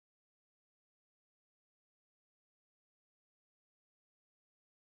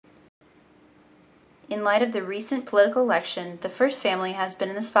In light of the recent political election, the First Family has been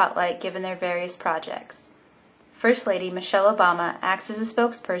in the spotlight given their various projects. First Lady Michelle Obama acts as a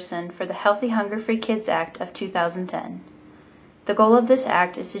spokesperson for the Healthy Hunger-Free Kids Act of 2010. The goal of this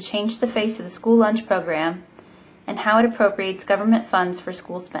act is to change the face of the school lunch program and how it appropriates government funds for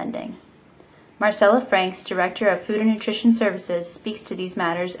school spending. Marcella Franks, Director of Food and Nutrition Services, speaks to these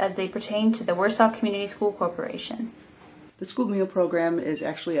matters as they pertain to the Warsaw Community School Corporation. The school meal program is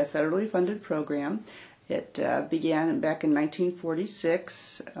actually a federally funded program. It began back in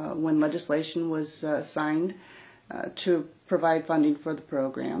 1946 when legislation was signed to provide funding for the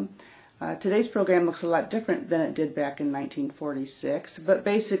program. Today's program looks a lot different than it did back in 1946, but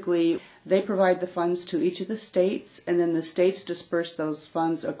basically they provide the funds to each of the states, and then the states disperse those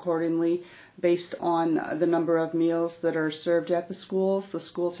funds accordingly based on the number of meals that are served at the schools. The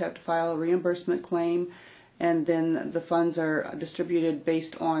schools have to file a reimbursement claim, and then the funds are distributed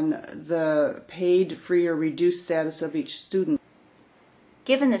based on the paid, free, or reduced status of each student.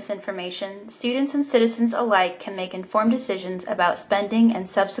 Given this information, students and citizens alike can make informed decisions about spending and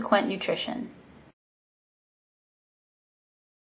subsequent nutrition.